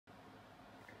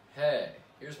Okay,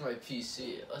 here's my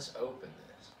PC. Let's open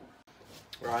this.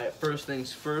 Alright, first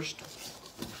things first,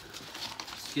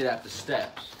 let's get out the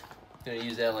steps. Gonna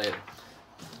use that later.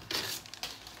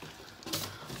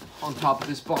 On top of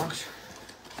this box,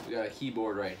 we got a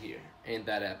keyboard right here. Ain't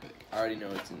that epic? I already know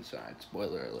what's inside.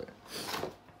 Spoiler alert.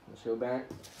 Let's go back.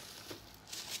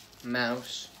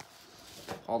 Mouse.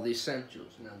 All the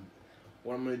essentials. Now,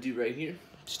 what I'm gonna do right here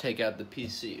is take out the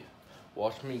PC.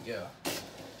 Watch me go.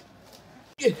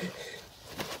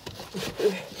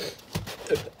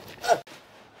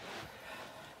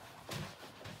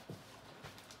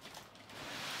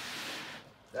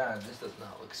 This does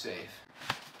not look safe.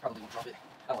 Probably won't drop it.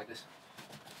 I don't like this.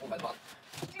 Hold by the bottom.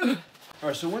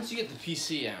 Alright, so once you get the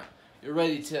PC out, you're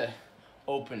ready to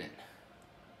open it.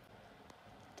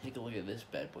 Take a look at this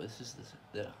bad boy. This is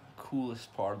the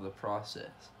coolest part of the process.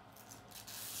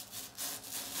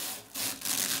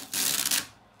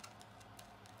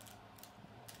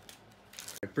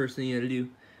 First thing you gotta do, you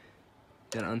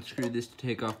gotta unscrew this to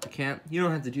take off the cap. You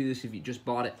don't have to do this if you just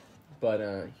bought it, but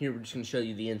here we're just gonna show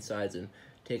you the insides and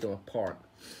take them apart.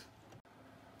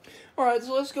 Alright,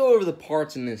 so let's go over the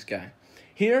parts in this guy.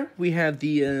 Here we have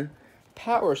the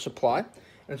power supply,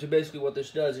 and so basically what this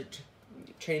does, it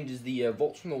changes the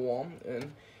volts from the wall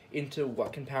and into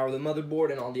what can power the motherboard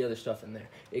and all the other stuff in there.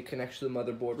 It connects to the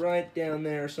motherboard right down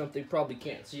there or something. Probably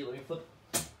can't see it. Let me flip.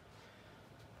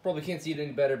 Probably can't see it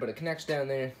any better, but it connects down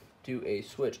there to a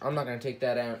switch. I'm not going to take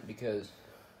that out because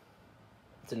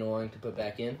it's annoying to put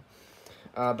back in.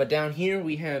 But down here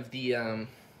we have the,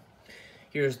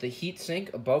 here's the heat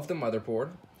sink above the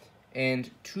motherboard and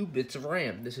 2 bits of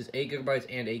RAM. This is 8 gigabytes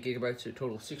and 8 gigabytes, so a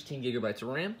total of 16 gigabytes of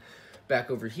RAM.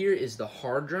 Back over here is the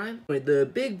hard drive. But the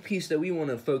big piece that we want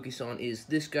to focus on is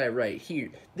this guy right here.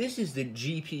 This is the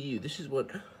GPU. This is what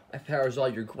powers all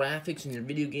your graphics and your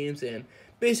video games, and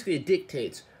basically it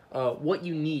dictates what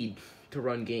you need to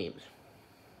run games.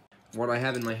 What I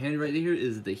have in my hand right here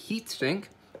is the heat sink,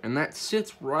 and that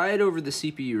sits right over the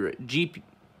CPU.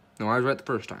 No, I was right the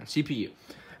first time. CPU.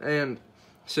 And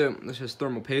so this has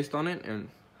thermal paste on it, and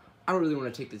I don't really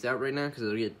want to take this out right now because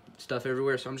it'll get stuff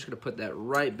everywhere, so I'm just going to put that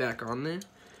right back on there.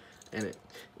 And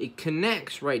it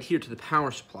connects right here to the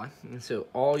power supply, and so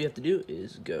all you have to do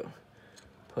is go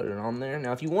put it on there.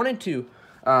 Now if you wanted to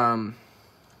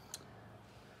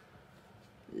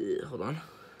hold on.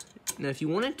 Now, if you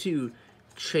wanted to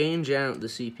change out the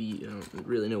CPU, I don't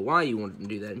really know why you wanted to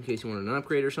do that, in case you wanted an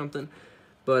upgrade or something,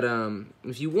 but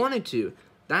if you wanted to,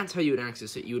 that's how you would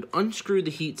access it. You would unscrew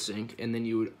the heatsink, and then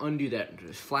you would undo that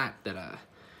flap that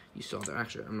you saw there.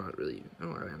 Actually, I don't know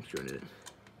why I'm screwing it.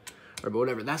 But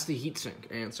whatever, that's the heatsink.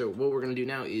 And so what we're going to do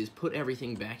now is put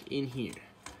everything back in here.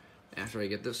 After I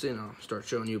get this in, I'll start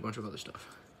showing you a bunch of other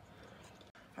stuff.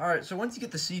 Alright, so once you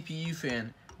get the CPU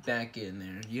fan back in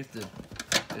there, you have to,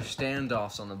 there's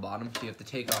standoffs on the bottom, so you have to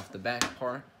take off the back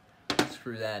part,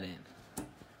 screw that in.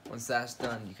 Once that's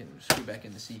done, you can screw back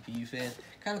in the CPU fan.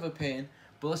 Kind of a pain,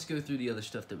 but let's go through the other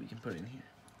stuff that we can put in here.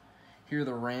 Here,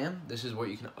 the RAM. This is what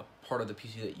you can, part of the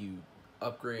PC that you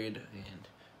upgrade, and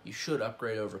you should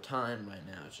upgrade over time. Right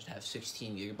now, it's just have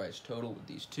 16 gigabytes total with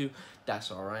these two.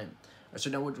 That's all right. So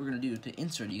now what we're gonna do to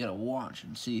insert, you gotta watch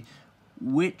and see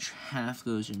which half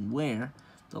goes in where.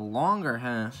 The longer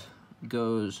half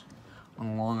goes on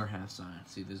the longer half side.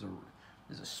 See, there's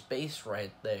a space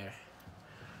right there.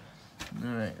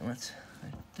 All right, I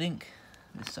think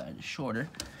this side is shorter.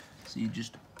 So you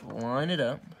just line it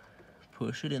up,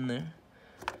 push it in there,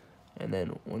 and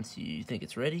then once you think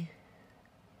it's ready,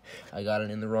 I got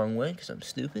it in the wrong way because I'm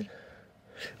stupid.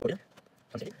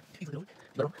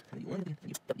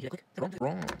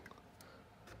 Wrong.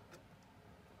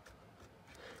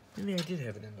 Maybe I did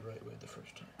have it in the right way the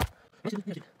first time.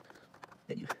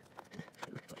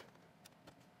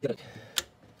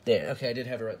 There, okay, I did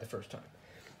have it right the first time.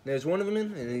 There's one of them in,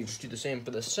 and then you just do the same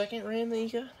for the second RAM that you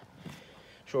got.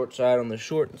 Short side on the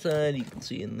short side, you can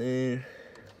see in there.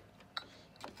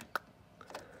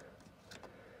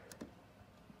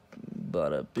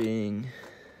 Bada bing.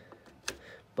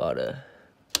 Bada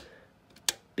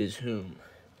bizhoom.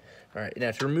 Alright,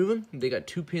 now to remove them, they got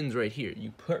 2 pins right here.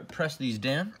 You press these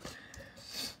down,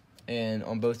 and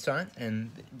on both sides,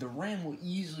 and the RAM will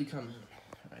easily come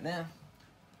out. Right now,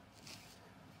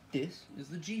 this is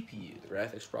the GPU, the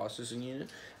graphics processing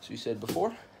unit. As we said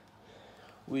before,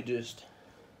 we just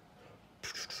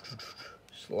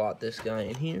slot this guy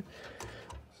in here,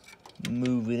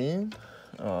 move it in.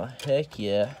 Oh, heck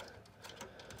yeah.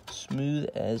 Smooth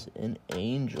as an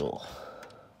angel.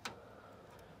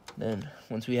 Then,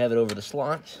 once we have it over the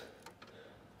slots,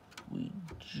 we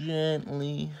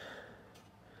gently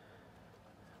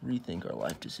rethink our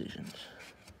life decisions.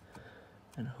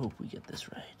 and hope we get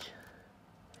this right.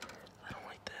 I don't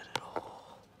like that at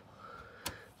all.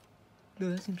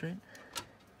 No, that seems right.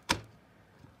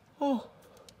 Oh,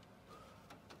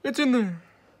 it's in there.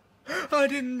 I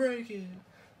didn't break it.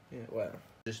 Yeah, wow.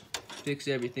 Just fix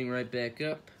everything right back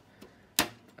up.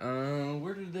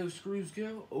 Where did those screws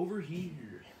go? Over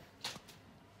here.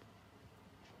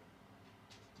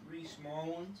 3 small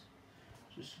ones.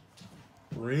 Just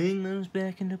bring those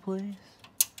back into place.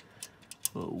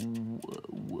 Whoa, whoa,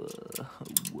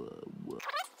 whoa, whoa.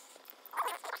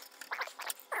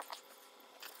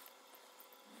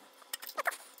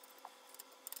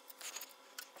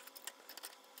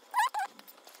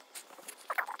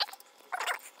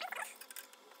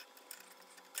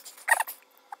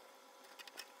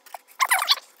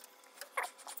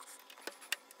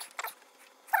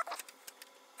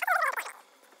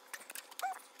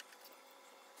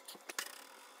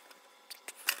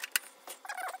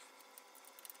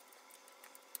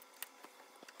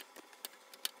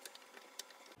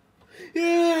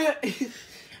 Yeah!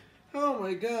 Oh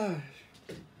my gosh.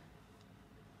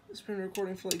 It's been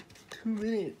recording for like 2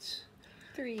 minutes.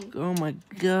 3. Oh my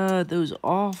god, that was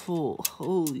awful.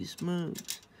 Holy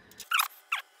smokes.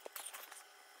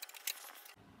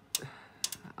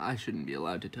 I shouldn't be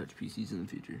allowed to touch PCs in the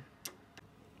future.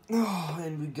 Oh,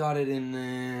 and we got it in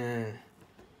there.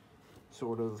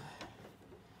 Sort of.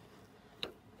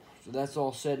 So that's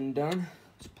all said and done.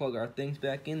 Let's plug our things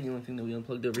back in. The only thing that we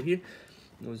unplugged over here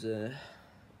was the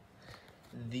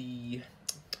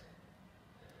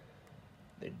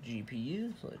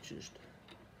GPU. So let's just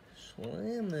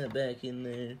slam that back in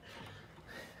there.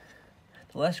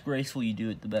 The less graceful you do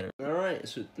it, the better. Alright,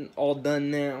 so it's all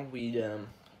done now. We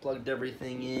plugged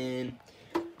everything in.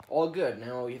 All good.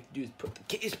 Now all we have to do is put the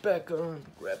case back on.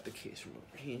 Grab the case from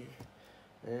over here.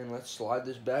 And let's slide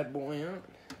this bad boy out.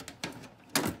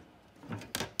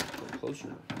 Go closer.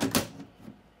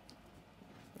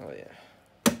 Oh yeah.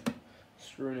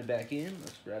 Screwing it back in.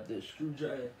 Let's grab this screws.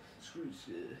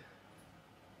 Did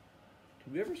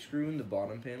we ever screw in the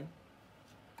bottom panel?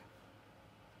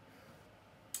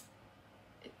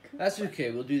 That's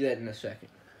okay. We'll do that in a second.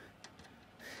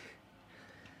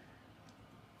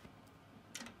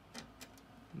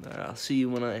 Alright, I'll see you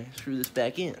when I screw this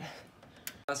back in.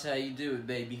 That's how you do it,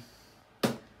 baby.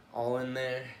 All in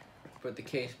there. Put the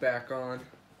case back on.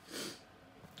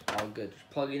 All good. Just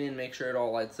plug it in, make sure it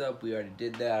all lights up. We already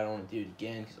did that. I don't want to do it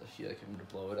again because I feel like I'm going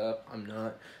to blow it up. I'm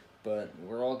not. But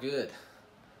we're all good.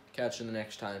 Catch you the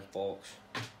next time, folks.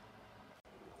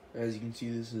 As you can see,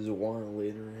 this is a while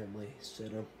later. I have my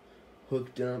setup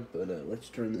hooked up, but let's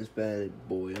turn this bad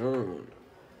boy on.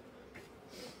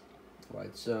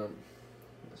 Lights up.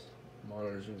 This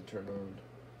monitor's going to turn on.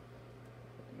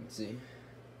 You can see.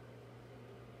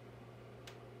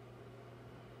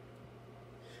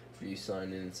 After you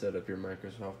sign in and set up your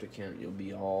Microsoft account, you'll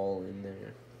be all in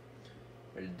there.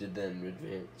 I already did that in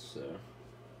advance, so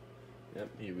yep,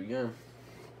 here we go.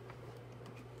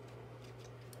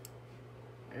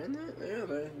 And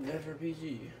that for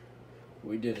PC.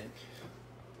 We did it.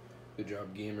 Good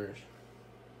job, gamers.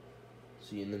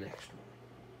 See you in the next one.